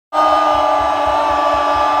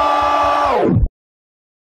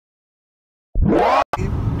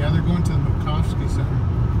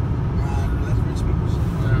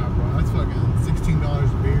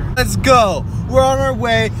let's go. We're on our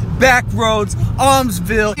way, back roads,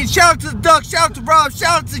 Almsville. Shout out to the Duck, shout out to Rob,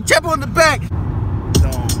 shout out to Chip on the back. For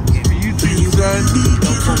YouTube, son.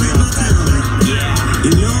 Don't pull me on that. Yeah.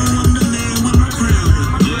 You know I'm the man with my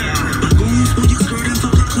crown. Yeah. I go for your skirt and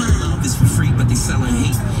fuck the clown. This for free, but they selling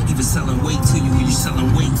hate. Even selling weight to you when you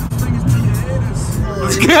selling weight.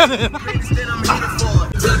 Let's get it.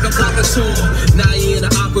 Like a pocket sword. Now you in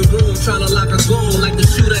an awkward room trying to lock a goal. Like the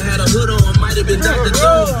shooter had a hood on. Might have been Dr.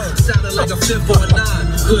 Jones. Sounded like a 5th or a 9.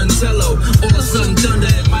 Couldn't tell her. All of a sudden thunder.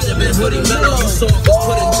 It might have been hoodie mellow. Soft as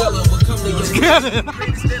put in jello. But come to your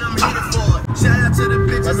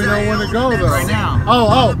Let me know when to go though. Right now.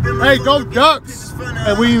 Oh, hey, go Ducks!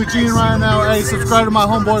 Hey, we Eugene right now. Hey, subscribe to my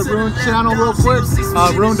homeboy Rune channel real quick.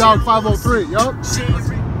 Rune Dog 503. Yup.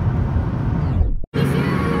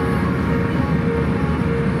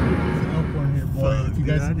 If you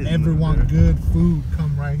guys ever want good food,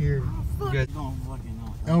 come right here.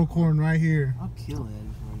 Elkhorn right here. I'll kill it.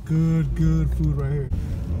 Good food right here.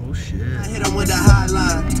 Oh shit. I hit him with the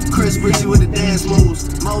hotline. Chris Breezy with the dance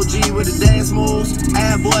moves. Mo G with the dance moves.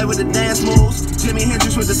 Ad Boy with the dance moves. Jimi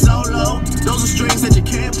Hendrix with the solo. Those are strings that you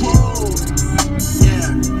can't pull.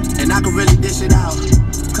 Yeah, and I can really dish it out.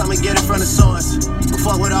 Come and get it from the source. But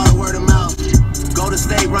fuck with all the word of mouth. Go to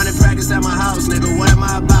state, running practice at my house, nigga. What am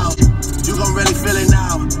I about? You gon' really feel it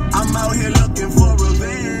now. I'm out here looking for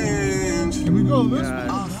revenge. Can we go this way?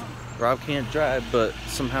 Rob can't drive, but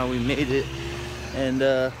somehow we made it. And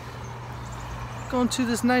going to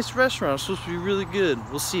this nice restaurant. It's supposed to be really good.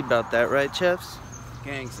 We'll see about that, right, chefs?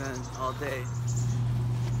 Gang, son, all day.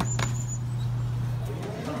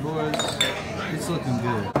 Boys, it's looking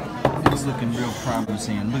good. It's looking real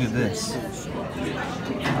promising. Look at this.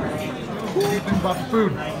 What do you think about the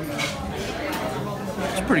food?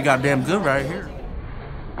 It's pretty goddamn good right here.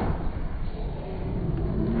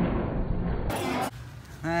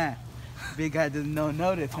 Huh? Big guy doesn't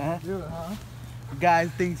notice, huh? Yeah, huh? Guy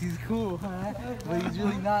thinks he's cool, huh? But he's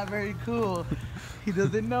really not very cool. He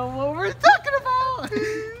doesn't know what we're talking about.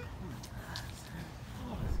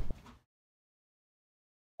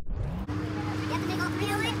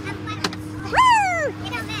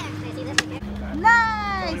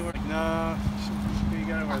 Nice! No, you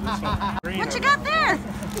gotta wear this one. What you got there?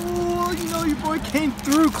 Oh, you know your boy came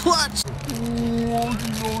through clutch.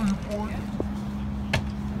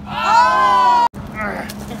 Oh!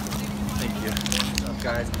 Thank you. What's up,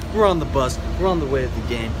 guys? We're on the bus. We're on the way to the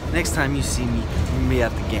game. Next time you see me, we're gonna be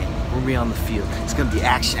at the game. We're gonna be on the field. It's gonna be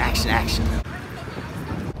action, action, action.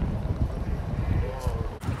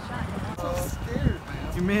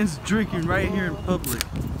 Your man's drinking right here in public.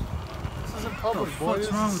 This isn't public, boy.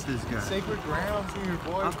 What's wrong with this guy? Sacred grounds here,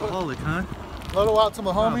 boy. Alcoholic, huh? Little out to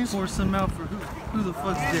my homies. Pour some out for who the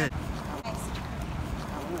fuck's dead?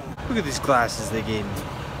 Look at these glasses they gave me.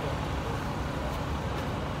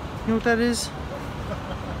 You know what that is?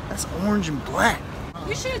 That's orange and black.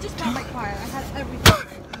 You should have just bought my car. I had everything.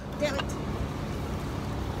 Damn it.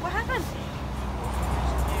 What happened?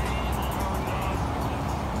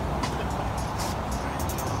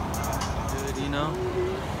 Good, you know?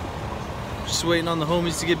 Just waiting on the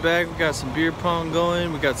homies to get back. We got some beer pong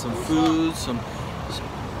going. We got some food,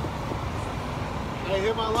 Hey,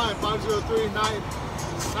 hit my line,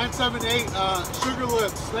 503-978 Sugar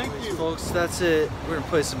Lips. Thank you. Folks, that's it. We're gonna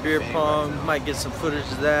play some beer pong. Might get some footage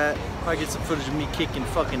of that. Might get some footage of me kicking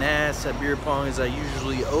fucking ass at beer pong as I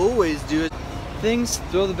usually always do it. Things,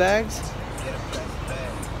 throw the bags.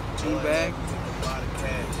 Team bag.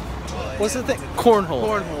 What's the thing? Cornhole.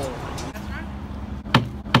 Cornhole.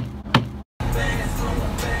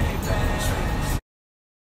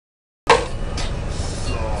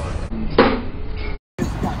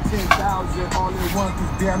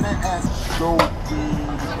 Damn that ass. So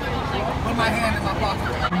Put my hand in my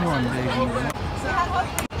pocket. Come on, baby.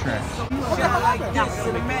 Trash.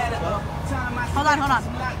 Hold on, hold on.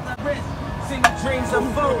 sing the dreams of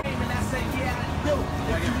food.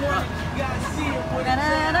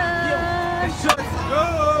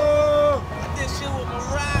 This shit with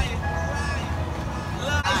Mariah.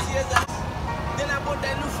 Then I bought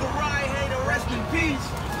that new Ferrari. Hey, to rest in peace.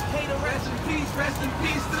 Hey, to rest in peace. Rest in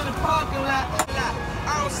peace to the parking lot.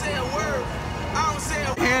 I don't say a word. I don't say a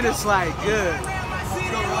word. And it's like good.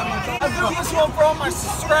 I do this one for all my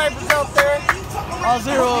subscribers out there. All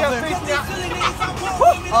zero of them.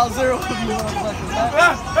 All zero of you motherfuckers.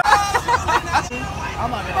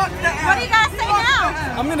 What do you guys say now?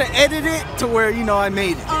 I'm gonna edit it to where you know I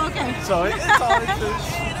made it. Oh, okay. So it's all it is.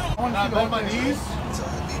 I want to bend my knees.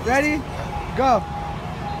 Ready? Go.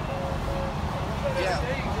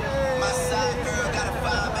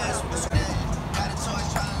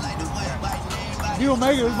 he'll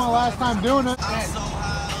make it. This is my last time doing it.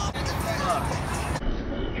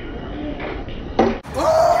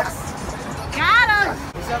 Got him.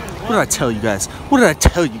 What did I tell you guys? What did I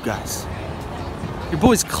tell you guys? Your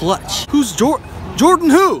boy's clutch. Who's Jordan? Jordan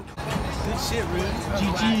who? Good shit, Rude.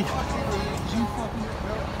 GG.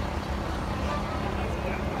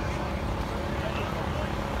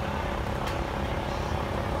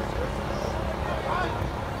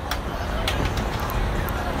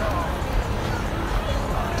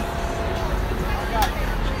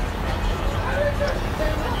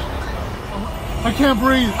 I can't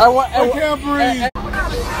breathe. I can't breathe.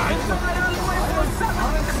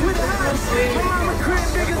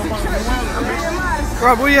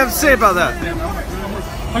 Rob, what do you have to say about that?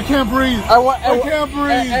 I can't breathe. I can't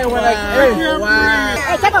breathe. I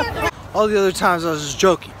can't breathe. All the other times I was just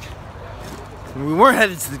joking. We weren't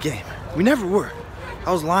headed to the game. We never were.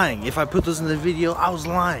 I was lying. If I put those in the video, I was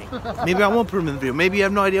lying. Maybe I won't put them in the video. Maybe you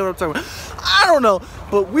have no idea what I'm talking about. I don't know.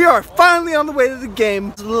 But we are finally on the way to the game.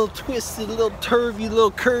 It's a little twisted, a little turvy, a little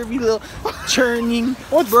curvy, a little churning.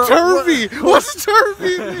 What's turvy? What's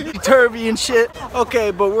turvy? Turvy and shit. Okay,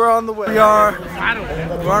 but we're on the way. We're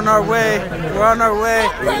on our way. We're on our way.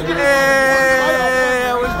 Hey,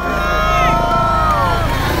 I was...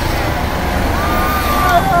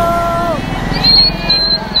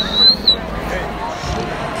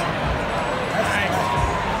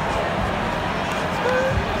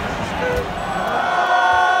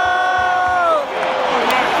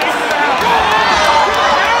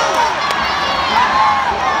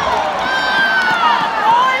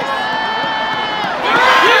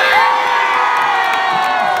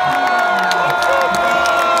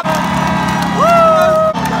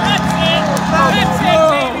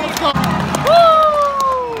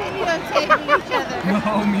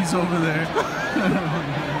 Homies over there.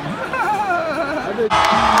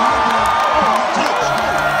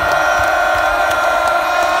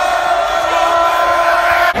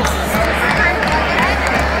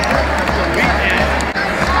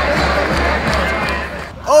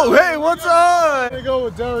 Oh, hey, what's up? I'm gonna go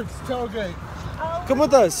with Derek's tailgate. Come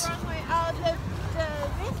with us. The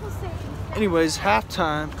baseball stadium. Anyways,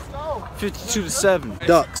 halftime, 52-7.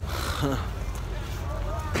 Ducks.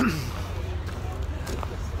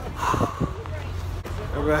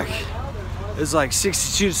 We're back. It's like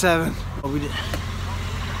 62-7. Oh, we did.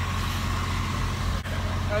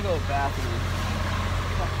 I go bathroom.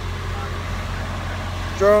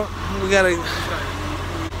 Bro, we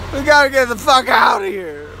gotta get the fuck out of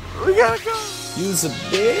here. We gotta go. You's a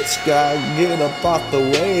bitch, gotta get up off the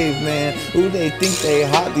wave, man. Who they think they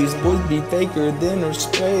hot? These boys be faker than a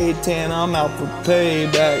spray tan. I'm out for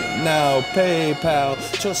payback now, PayPal.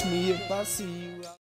 Trust me if I see you.